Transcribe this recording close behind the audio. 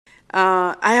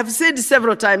I have said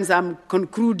several times I'm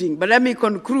concluding, but let me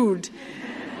conclude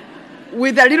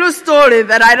with a little story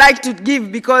that I like to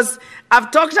give because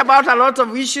I've talked about a lot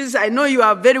of issues. I know you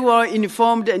are very well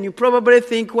informed and you probably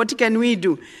think, what can we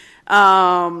do?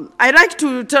 I like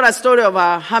to tell a story of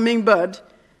a hummingbird.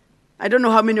 I don't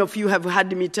know how many of you have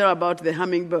heard me tell about the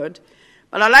hummingbird,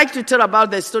 but I like to tell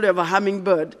about the story of a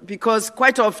hummingbird because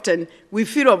quite often we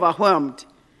feel overwhelmed.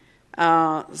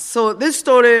 So this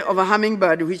story of a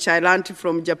hummingbird, which I learned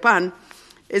from Japan,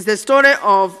 is the story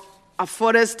of a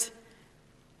forest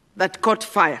that caught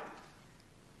fire.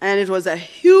 And it was a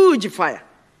huge fire.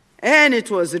 And it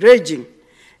was raging.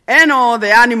 And all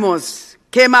the animals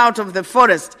came out of the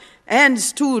forest and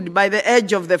stood by the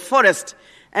edge of the forest.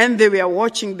 And they were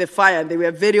watching the fire. They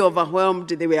were very overwhelmed.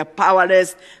 They were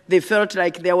powerless. They felt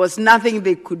like there was nothing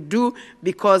they could do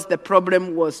because the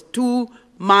problem was too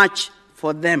much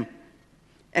for them.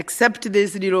 Except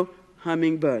this little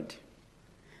hummingbird.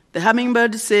 The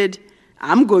hummingbird said,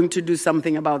 I'm going to do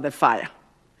something about the fire.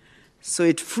 So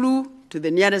it flew to the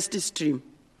nearest stream,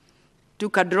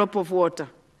 took a drop of water,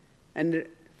 and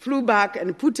flew back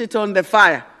and put it on the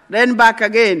fire. Then back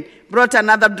again, brought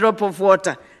another drop of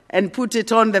water and put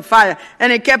it on the fire.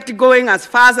 And it kept going as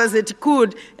fast as it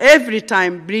could, every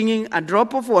time bringing a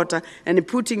drop of water and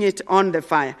putting it on the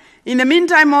fire. In the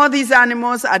meantime, all these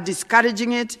animals are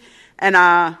discouraging it and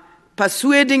are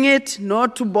persuading it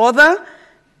not to bother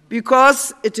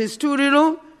because it is too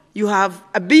little. You have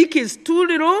a beak is too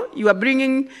little. You are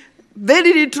bringing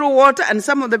very little water. And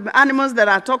some of the animals that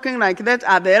are talking like that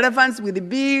are the elephants with the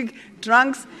big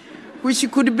trunks,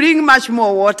 which could bring much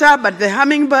more water. But the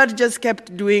hummingbird just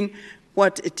kept doing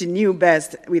what it knew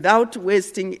best without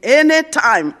wasting any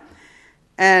time.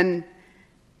 And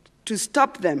to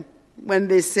stop them when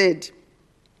they said,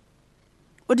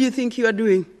 what do you think you are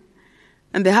doing?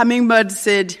 And the hummingbird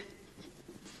said,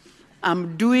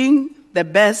 I'm doing the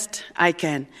best I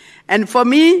can. And for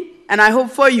me, and I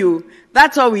hope for you,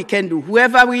 that's all we can do.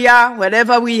 Whoever we are,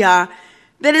 wherever we are,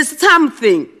 there is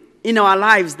something in our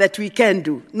lives that we can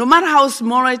do. No matter how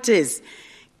small it is,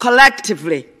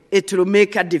 collectively, it will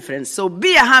make a difference. So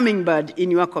be a hummingbird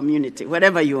in your community,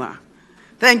 wherever you are.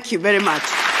 Thank you very much.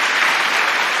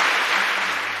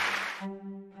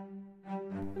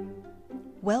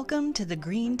 Welcome to the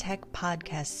Green Tech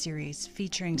Podcast series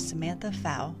featuring Samantha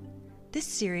Pfau. This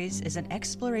series is an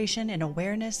exploration in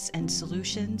awareness and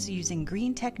solutions using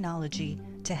green technology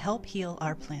to help heal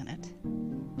our planet.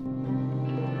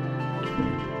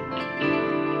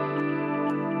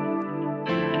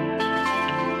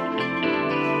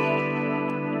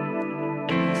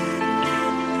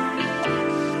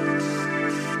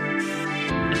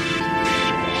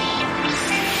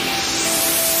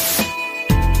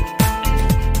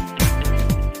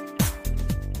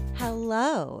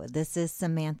 Hello, this is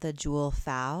Samantha Jewel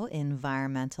Pfau,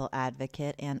 environmental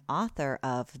advocate and author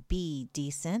of Be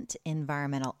Decent,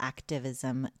 Environmental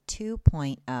Activism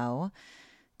 2.0,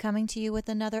 coming to you with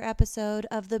another episode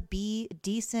of the Be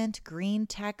Decent Green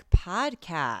Tech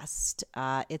Podcast.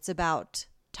 It's about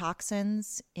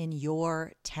toxins in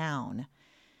your town.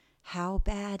 How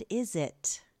bad is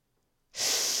it?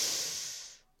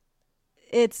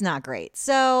 It's not great.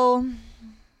 So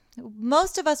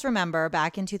most of us remember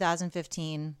back in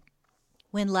 2015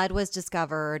 when lead was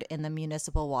discovered in the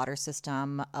municipal water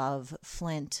system of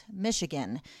Flint,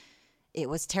 Michigan. It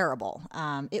was terrible.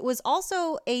 It was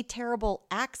also a terrible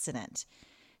accident.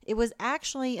 It was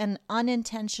actually an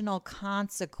unintentional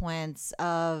consequence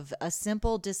of a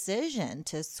simple decision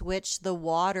to switch the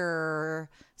water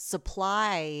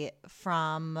supply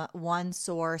from one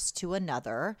source to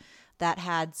another that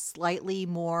had slightly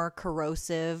more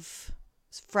corrosive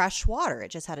fresh water. It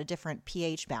just had a different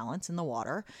pH balance in the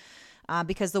water.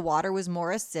 Because the water was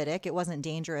more acidic, it wasn't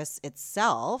dangerous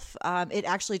itself. It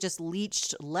actually just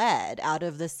leached lead out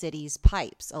of the city's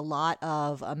pipes. A lot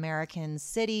of American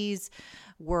cities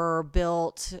were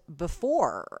built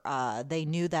before they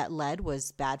knew that lead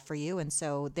was bad for you. And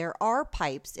so there are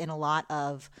pipes in a lot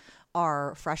of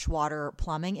our freshwater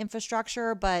plumbing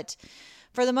infrastructure. But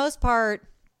for the most part,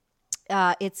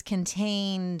 it's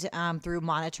contained through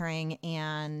monitoring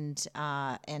and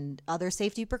other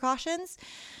safety precautions.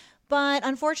 But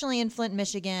unfortunately, in Flint,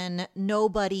 Michigan,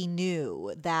 nobody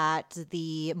knew that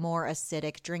the more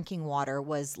acidic drinking water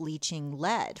was leaching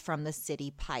lead from the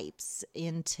city pipes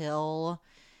until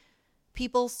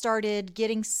people started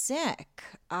getting sick.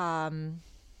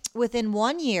 Within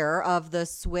 1 year of the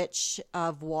switch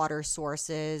of water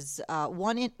sources,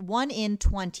 1 in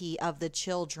 20 of the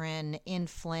children in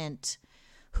Flint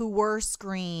who were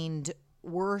screened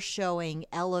were showing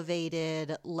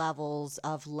elevated levels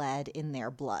of lead in their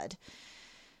blood.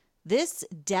 This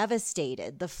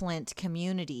devastated the Flint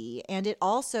community, and it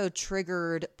also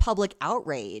triggered public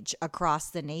outrage across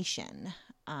the nation.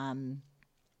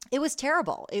 It was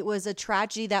terrible. It was a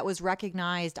tragedy that was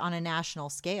recognized on a national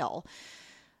scale.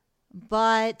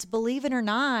 But believe it or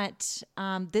not,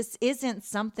 this isn't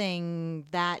something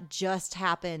that just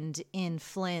happened in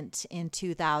Flint in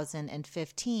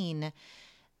 2015.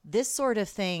 This sort of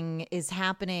thing is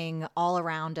happening all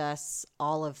around us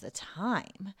all of the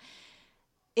time.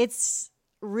 It's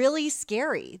really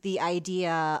scary, the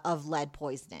idea of lead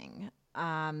poisoning,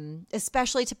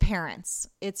 especially to parents.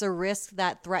 It's a risk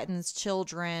that threatens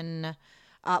children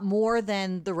more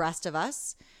than the rest of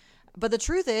us. But the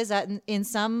truth is that in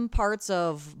some parts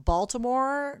of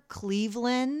Baltimore,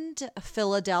 Cleveland,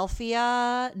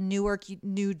 Philadelphia, Newark,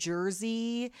 New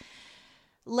Jersey,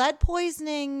 lead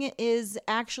poisoning is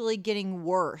actually getting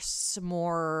worse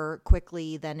more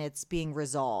quickly than it's being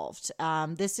resolved.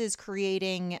 This is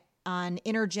creating an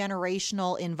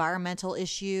intergenerational environmental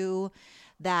issue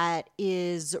that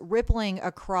is rippling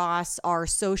across our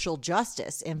social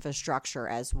justice infrastructure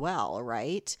as well,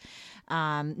 right?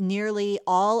 Nearly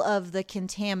all of the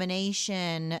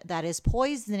contamination that is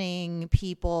poisoning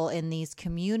people in these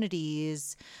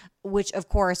communities, which of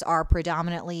course are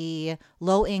predominantly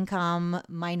low-income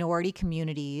minority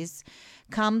communities,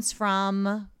 comes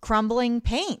from crumbling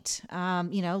paint,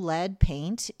 lead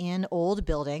paint in old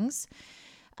buildings.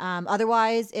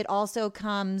 Otherwise, it also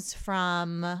comes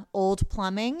from old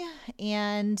plumbing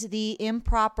and the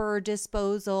improper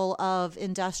disposal of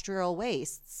industrial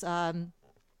wastes.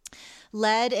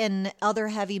 Lead and other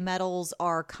heavy metals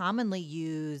are commonly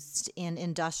used in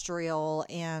industrial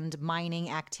and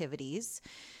mining activities.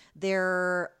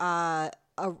 Lead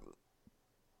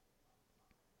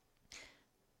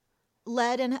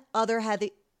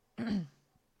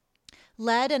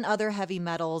and other heavy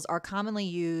metals are commonly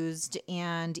used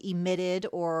and emitted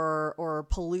or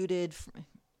polluted.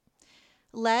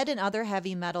 Lead and other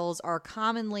heavy metals are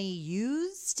commonly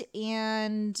used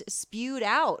and spewed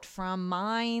out from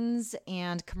mines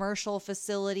and commercial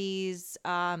facilities.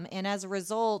 And as a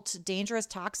result, dangerous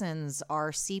toxins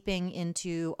are seeping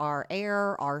into our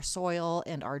air, our soil,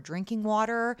 and our drinking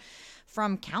water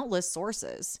from countless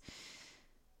sources.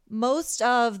 Most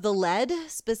of the lead,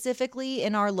 specifically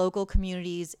in our local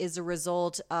communities, is a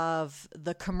result of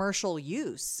the commercial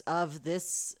use of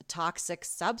this toxic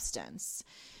substance.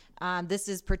 This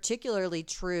is particularly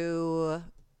true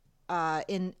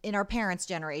in our parents'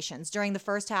 generations. During the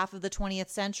first half of the 20th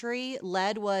century,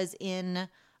 lead was in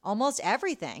almost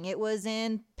everything. It was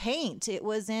in paint. It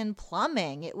was in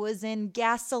plumbing. It was in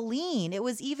gasoline. It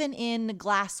was even in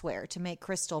glassware to make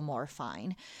crystal more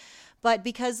fine. But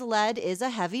because lead is a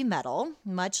heavy metal,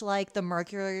 much like the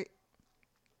mercury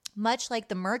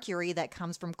that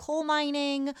comes from coal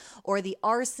mining or the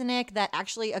arsenic that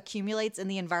actually accumulates in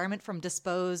the environment from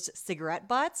disposed cigarette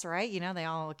butts, right? They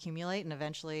all accumulate, and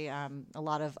eventually a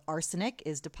lot of arsenic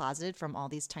is deposited from all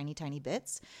these tiny, tiny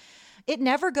bits. It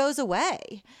never goes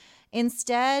away.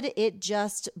 Instead, it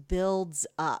just builds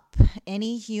up.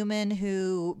 Any human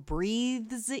who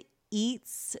breathes,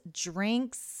 eats,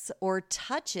 drinks, or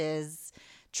touches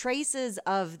traces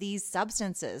of these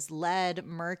substances, lead,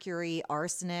 mercury,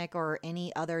 arsenic, or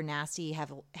any other nasty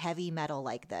heavy metal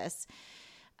like this,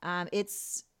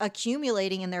 it's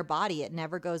accumulating in their body. It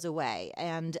never goes away.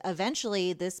 And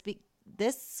eventually this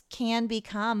can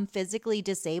become physically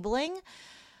disabling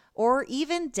or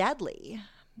even deadly.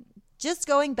 Just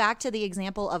going back to the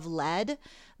example of lead,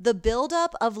 the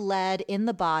buildup of lead in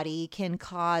the body can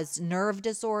cause nerve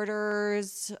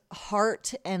disorders,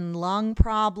 heart and lung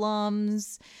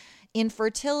problems,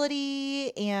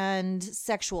 infertility and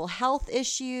sexual health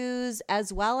issues,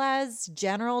 as well as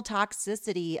general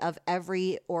toxicity of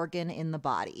every organ in the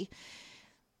body.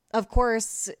 Of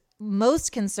course,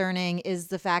 most concerning is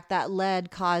the fact that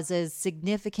lead causes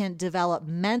significant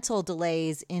developmental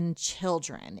delays in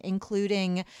children,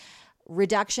 including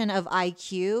reduction of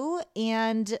IQ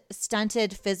and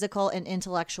stunted physical and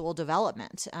intellectual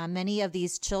development. Many of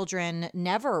these children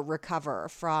never recover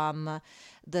from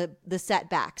the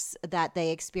setbacks that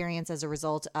they experience as a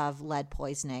result of lead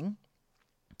poisoning.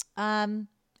 And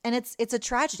it's a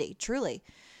tragedy, truly.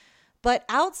 But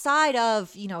outside of,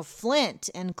 Flint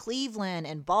and Cleveland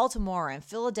and Baltimore and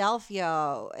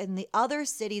Philadelphia and the other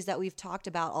cities that we've talked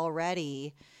about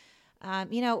already,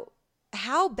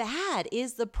 how bad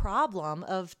is the problem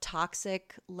of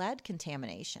toxic lead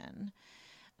contamination?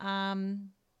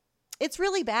 It's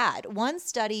really bad. One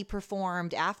study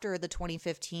performed after the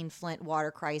 2015 Flint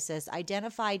water crisis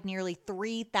identified nearly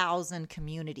 3,000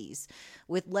 communities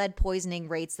with lead poisoning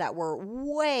rates that were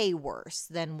way worse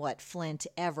than what Flint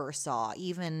ever saw,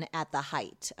 even at the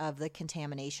height of the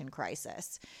contamination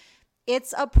crisis.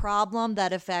 It's a problem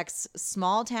that affects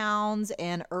small towns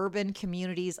and urban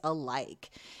communities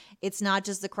alike. It's not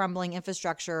just the crumbling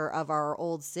infrastructure of our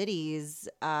old cities.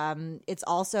 It's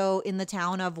also in the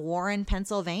town of Warren,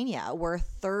 Pennsylvania, where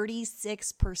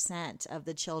 36% of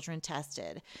the children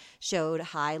tested showed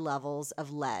high levels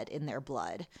of lead in their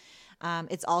blood.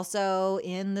 It's also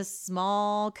in the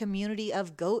small community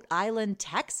of Goat Island,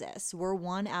 Texas, where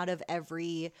 1 out of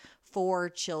every 4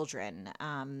 children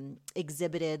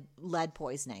exhibited lead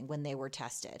poisoning when they were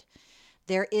tested.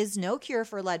 There is no cure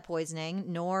for lead poisoning,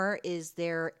 nor is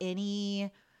there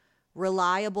any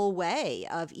reliable way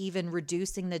of even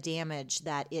reducing the damage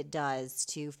that it does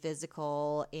to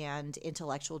physical and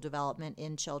intellectual development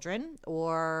in children,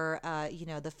 or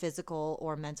the physical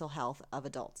or mental health of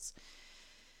adults.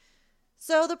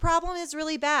 So the problem is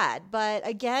really bad. But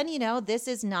again, this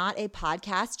is not a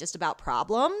podcast just about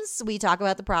problems. We talk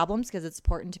about the problems because it's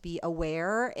important to be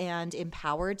aware and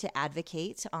empowered to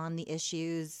advocate on the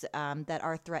issues that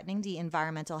are threatening the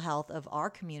environmental health of our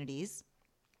communities.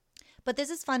 But this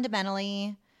is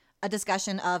fundamentally a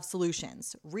discussion of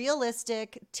solutions,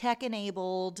 realistic,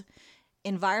 tech-enabled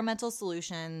environmental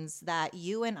solutions that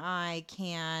you and I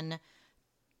can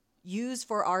use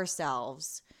for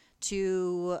ourselves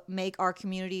to make our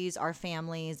communities, our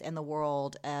families, and the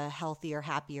world a healthier,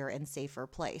 happier, and safer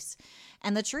place.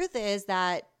 And the truth is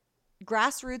that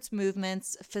grassroots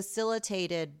movements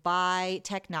facilitated by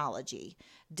technology,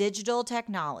 digital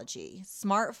technology,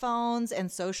 smartphones,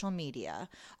 and social media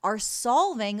are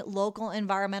solving local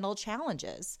environmental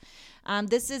challenges.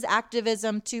 This is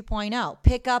activism 2.0.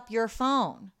 Pick up your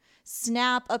phone.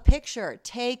 Snap a picture,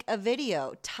 take a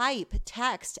video, type,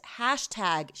 text,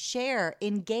 hashtag, share,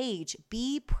 engage,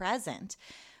 be present.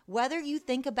 Whether you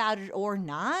think about it or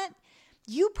not,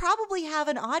 you probably have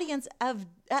an audience of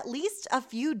at least a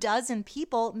few dozen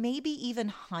people, maybe even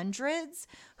hundreds,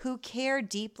 who care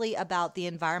deeply about the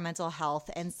environmental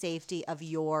health and safety of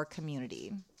your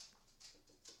community.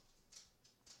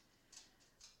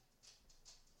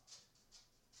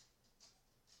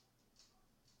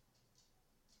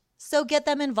 So get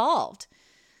them involved.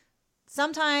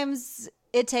 Sometimes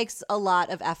it takes a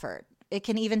lot of effort. It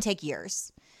can even take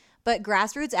years. But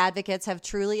grassroots advocates have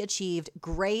truly achieved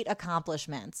great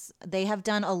accomplishments. They have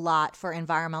done a lot for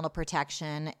environmental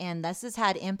protection, and this has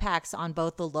had impacts on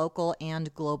both the local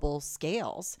and global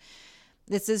scales.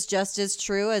 This is just as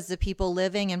true as the people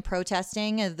living and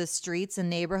protesting in the streets and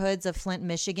neighborhoods of Flint,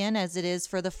 Michigan, as it is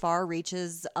for the far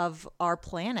reaches of our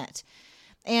planet.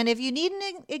 And if you need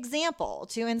an example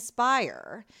to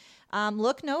inspire,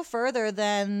 look no further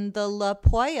than the La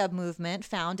Polla movement,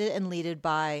 founded and led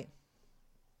by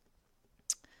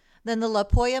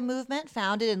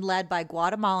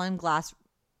Guatemalan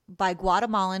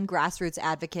grassroots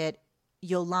advocate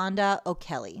Yolanda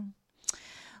O'Kelly.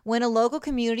 When a local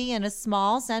community in a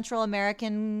small Central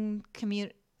American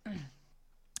community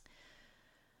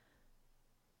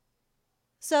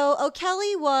So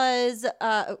O'Kelly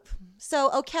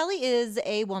is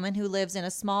a woman who lives in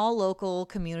a small local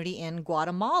community in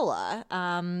Guatemala.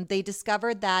 They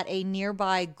discovered that a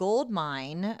nearby gold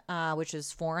mine, which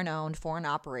is foreign-owned,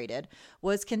 foreign-operated,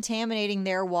 was contaminating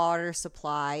their water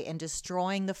supply and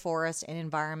destroying the forest and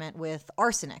environment with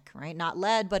arsenic, right? Not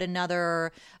lead, but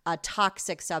another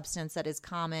toxic substance that is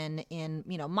common in,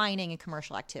 mining and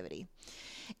commercial activity.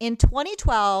 In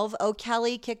 2012,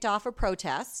 O'Kelly kicked off a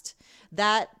protest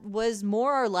that was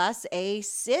more or less a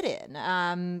sit-in.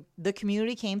 The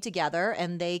community came together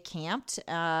and they camped,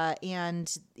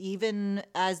 and even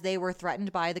as they were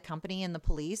threatened by the company and the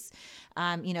police,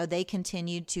 they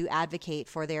continued to advocate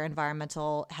for their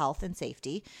environmental health and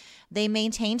safety. They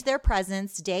maintained their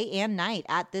presence day and night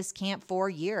at this camp for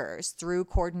years through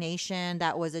coordination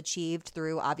that was achieved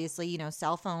through, obviously,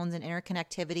 cell phones and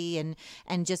interconnectivity,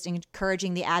 and just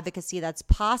encouraging the advocacy that's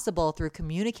possible through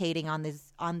communicating on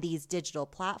these digital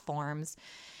platforms.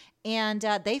 And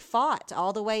they fought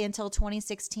all the way until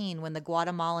 2016, when the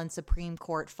Guatemalan Supreme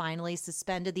Court finally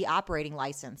suspended the operating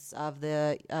license of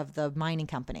the mining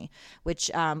company, which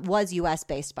was U.S.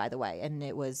 based, by the way, and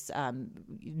it was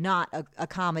not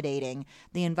accommodating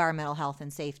the environmental health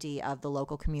and safety of the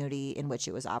local community in which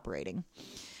it was operating.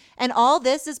 And all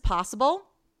this is possible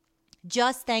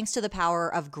just thanks to the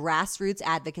power of grassroots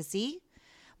advocacy,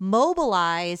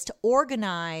 mobilized,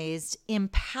 organized,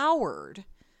 empowered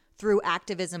through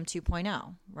Activism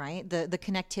 2.0, right? The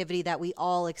connectivity that we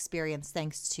all experience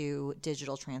thanks to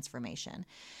digital transformation.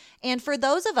 And for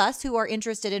those of us who are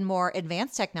interested in more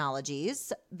advanced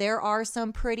technologies, there are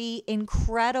some pretty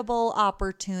incredible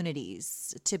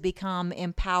opportunities to become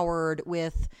empowered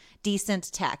with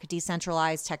decent tech,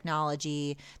 decentralized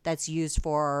technology that's used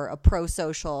for a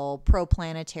pro-social,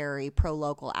 pro-planetary,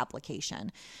 pro-local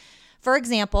application. For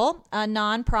example, a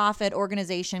nonprofit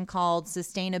organization called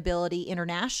Sustainability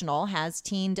International has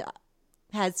teamed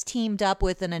up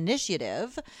with an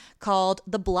initiative called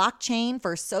the Blockchain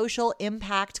for Social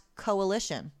Impact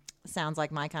Coalition. Sounds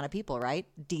like my kind of people, right?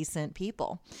 Decent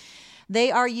people.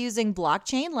 They are using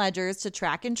blockchain ledgers to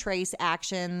track and trace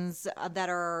actions that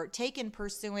are taken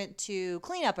pursuant to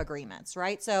cleanup agreements,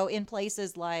 right? So in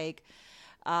places like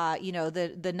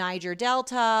the Niger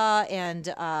Delta and,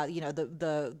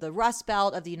 the Rust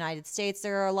Belt of the United States,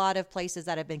 there are a lot of places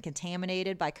that have been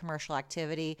contaminated by commercial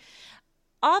activity.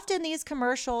 Often these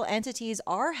commercial entities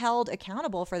are held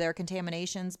accountable for their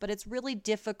contaminations, but it's really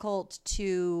difficult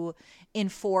to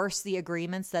enforce the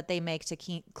agreements that they make to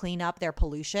clean up their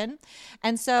pollution.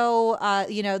 And so,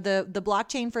 the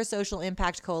Blockchain for Social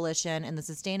Impact Coalition and the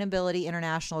Sustainability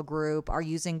International Group are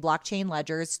using blockchain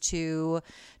ledgers to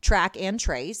track and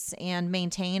trace and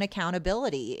maintain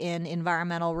accountability in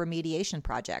environmental remediation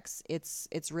projects.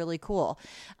 It's really cool.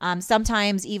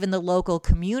 Sometimes even the local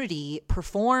community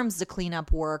performs the cleanup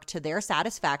work to their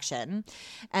satisfaction,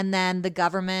 and then the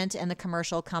government and the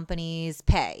commercial companies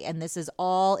pay. And this is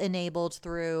all enabled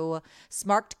through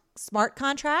smart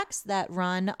contracts that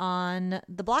run on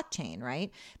the blockchain,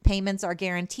 right? Payments are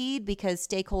guaranteed because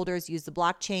stakeholders use the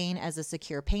blockchain as a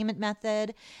secure payment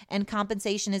method, and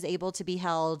compensation is able to be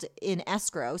held in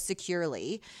escrow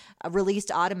securely,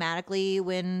 released automatically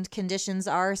when conditions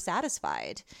are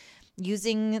satisfied.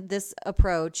 Using this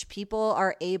approach, people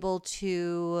are able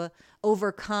to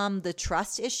overcome the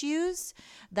trust issues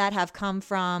that have come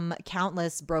from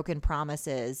countless broken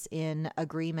promises in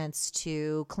agreements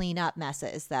to clean up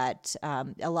messes that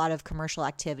a lot of commercial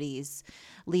activities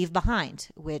leave behind,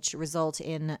 which result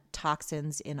in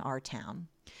toxins in our town.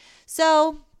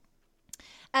 So,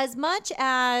 as much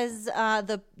as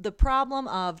the problem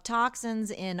of toxins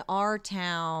in our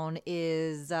town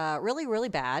is really, really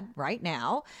bad right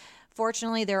now,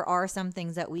 fortunately, there are some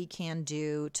things that we can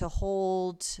do to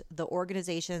hold the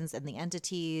organizations and the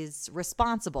entities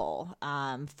responsible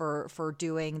for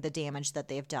doing the damage that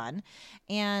they've done.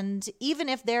 And even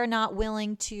if they're not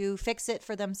willing to fix it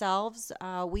for themselves,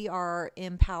 we are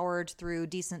empowered through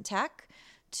decent tech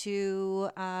to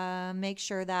make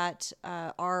sure that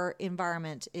our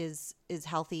environment is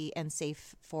healthy and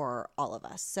safe for all of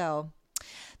us. So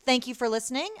thank you for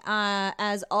listening.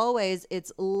 As always,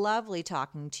 it's lovely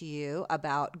talking to you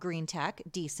about green tech,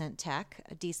 decent tech.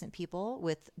 Decent people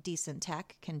with decent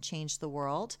tech can change the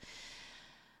world,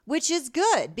 which is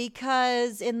good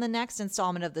because in the next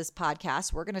installment of this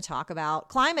podcast, we're going to talk about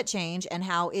climate change and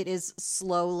how it is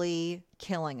slowly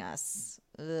killing us.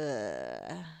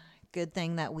 Ugh. Good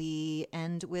thing that we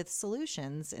end with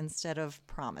solutions instead of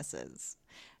promises.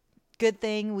 Good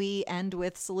thing we end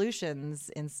with solutions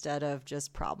instead of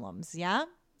just problems. Yeah?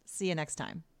 See you next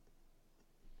time.